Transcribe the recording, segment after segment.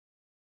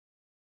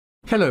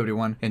Hello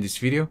everyone, in this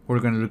video we're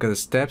going to look at the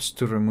steps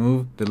to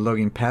remove the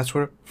login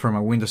password from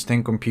a Windows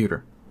 10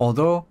 computer.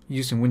 Although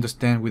using Windows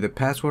 10 with a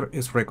password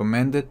is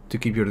recommended to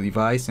keep your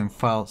device and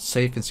file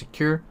safe and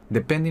secure,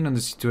 depending on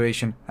the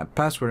situation, a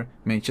password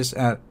may just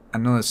add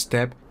another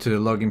step to the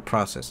login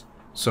process.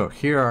 So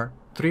here are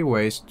 3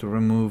 ways to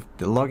remove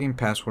the login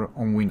password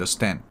on Windows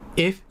 10.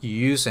 If you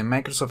use a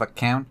Microsoft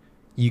account,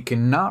 you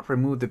cannot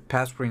remove the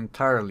password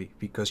entirely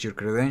because your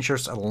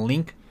credentials are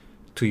linked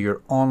to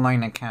your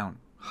online account.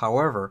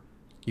 However,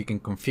 you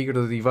can configure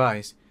the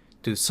device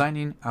to sign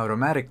in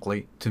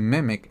automatically to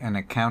mimic an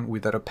account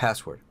without a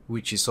password,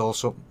 which is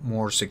also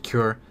more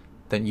secure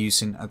than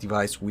using a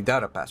device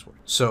without a password.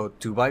 So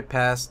to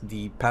bypass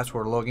the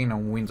password login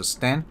on Windows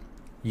 10,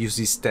 use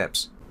these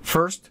steps.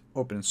 First,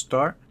 open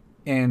Start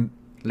and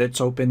let's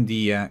open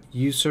the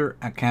User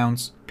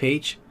Accounts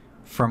page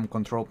from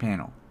Control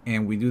Panel.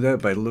 And we do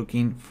that by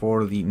looking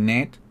for the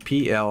net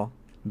plwiz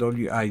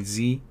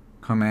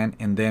command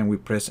and then we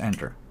press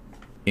Enter.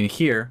 In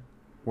here,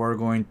 we're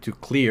going to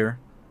clear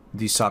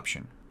this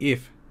option.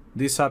 If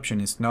this option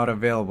is not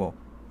available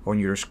on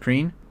your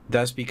screen,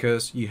 that's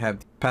because you have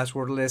the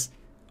passwordless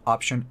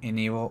option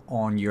enabled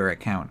on your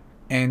account.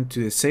 And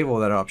to disable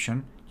that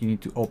option, you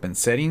need to open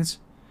Settings,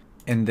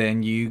 and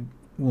then you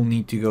will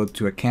need to go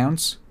to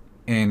Accounts,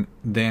 and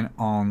then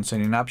on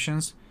Setting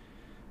Options,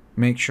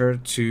 make sure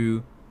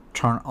to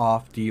turn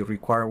off the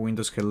Require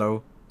Windows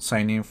Hello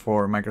Sign In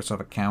for Microsoft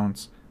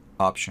Accounts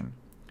option.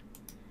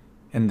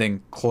 And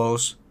then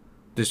close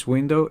this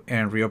window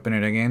and reopen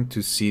it again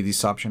to see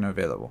this option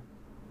available.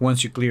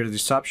 Once you clear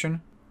this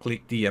option,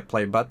 click the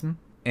Apply button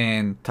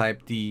and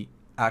type the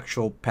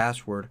actual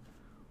password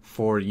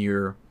for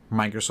your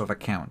Microsoft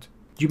account.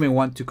 You may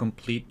want to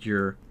complete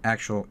your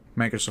actual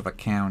Microsoft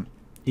account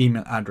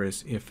email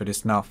address if it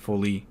is not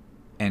fully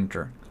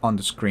entered on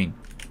the screen.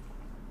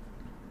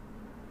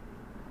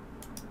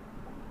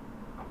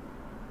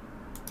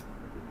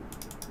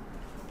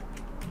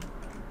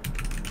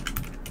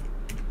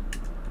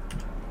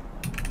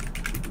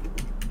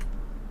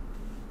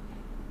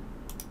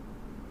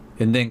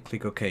 And then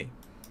click OK.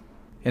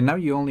 And now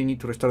you only need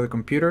to restart the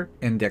computer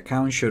and the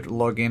account should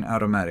log in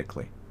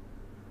automatically.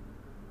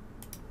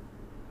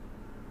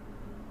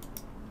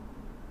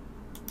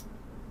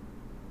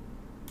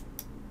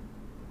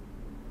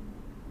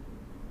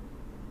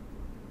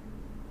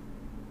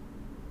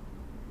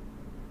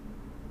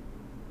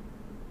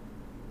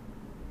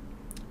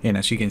 And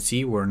as you can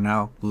see, we're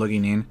now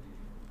logging in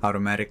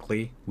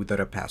automatically without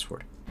a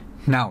password.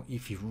 Now,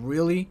 if you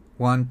really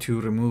want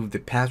to remove the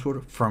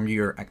password from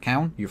your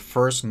account, you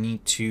first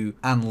need to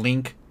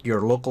unlink your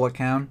local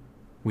account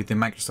with the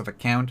Microsoft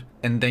account,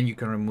 and then you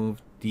can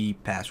remove the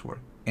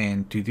password.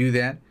 And to do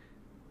that,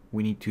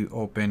 we need to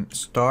open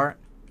Start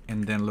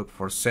and then look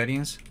for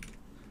Settings,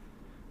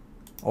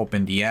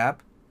 open the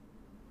app,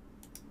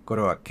 go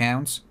to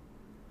Accounts,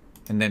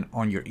 and then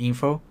on your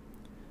info,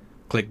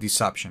 click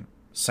this option,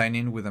 Sign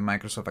in with a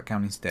Microsoft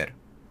account instead.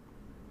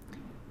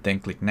 Then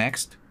click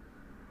Next.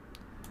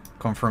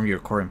 Confirm your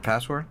current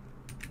password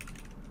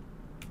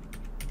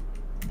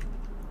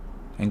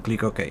and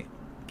click OK.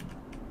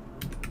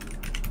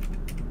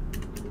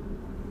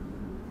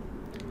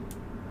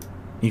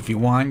 If you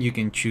want, you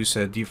can choose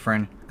a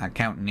different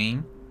account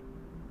name,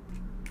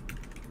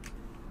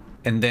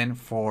 and then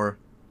for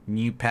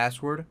new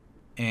password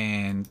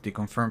and the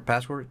confirm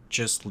password,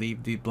 just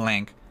leave the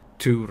blank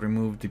to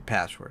remove the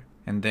password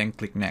and then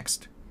click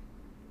Next,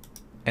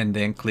 and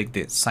then click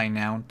the Sign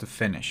Out to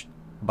Finish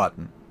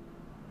button.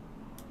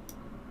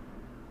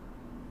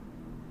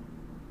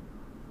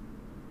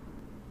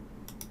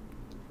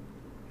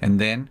 And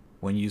then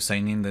when you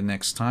sign in the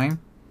next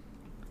time,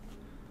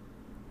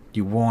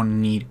 you won't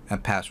need a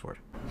password.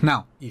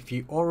 Now, if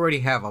you already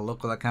have a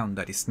local account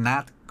that is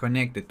not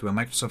connected to a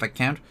Microsoft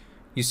account,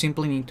 you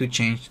simply need to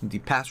change the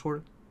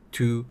password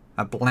to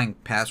a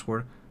blank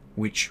password,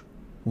 which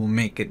will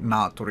make it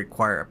not to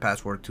require a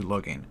password to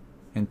log in.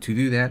 And to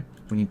do that,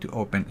 we need to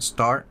open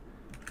Start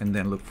and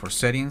then look for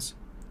Settings,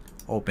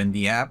 open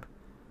the app,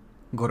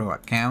 go to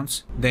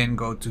Accounts, then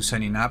go to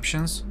Setting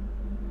Options,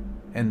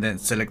 and then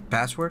select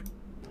Password.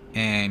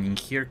 And in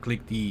here,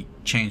 click the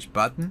Change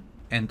button,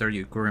 enter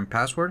your current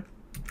password,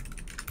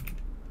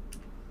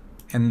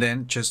 and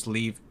then just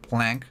leave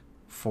blank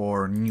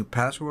for new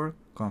password,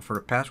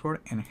 confirm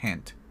password, and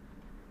hint.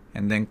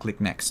 And then click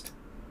Next,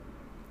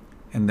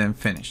 and then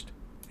Finished.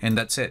 And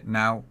that's it.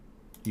 Now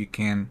you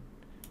can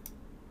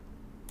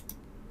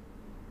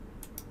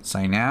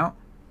sign out,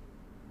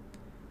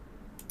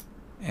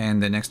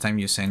 and the next time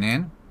you sign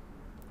in,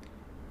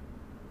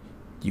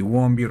 you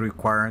won't be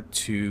required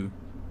to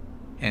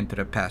enter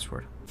the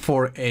password.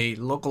 For a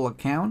local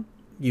account,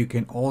 you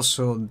can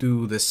also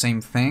do the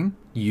same thing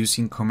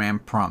using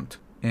Command Prompt.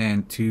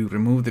 And to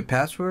remove the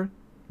password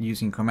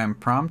using Command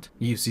Prompt,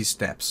 use these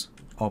steps.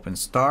 Open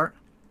Start,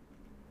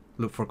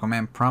 look for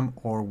Command Prompt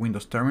or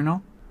Windows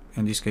Terminal.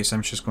 In this case,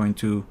 I'm just going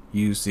to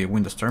use the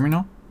Windows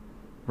Terminal.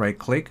 Right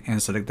click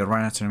and select the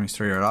Run as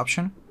Administrator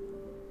option.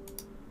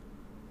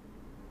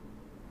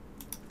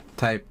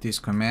 Type this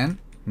command,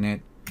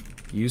 net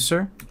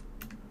user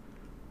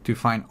to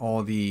find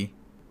all the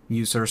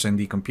users in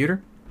the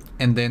computer.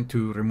 And then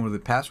to remove the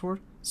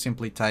password,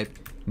 simply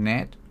type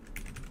net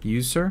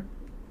user,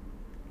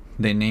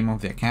 the name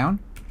of the account,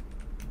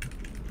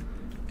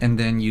 and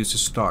then use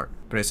start.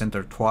 Press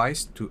enter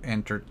twice to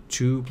enter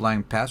 2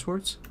 blank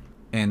passwords,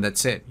 and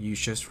that's it. You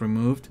just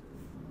removed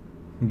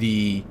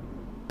the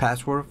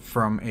password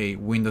from a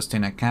Windows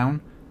 10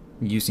 account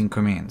using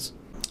commands.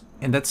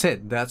 And that's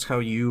it. That's how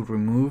you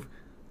remove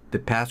the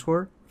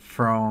password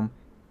from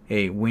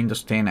a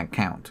Windows 10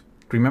 account.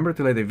 Remember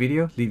to like the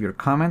video, leave your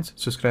comments,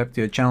 subscribe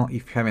to the channel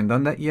if you haven't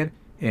done that yet,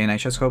 and I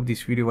just hope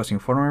this video was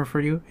informative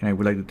for you, and I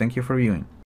would like to thank you for viewing.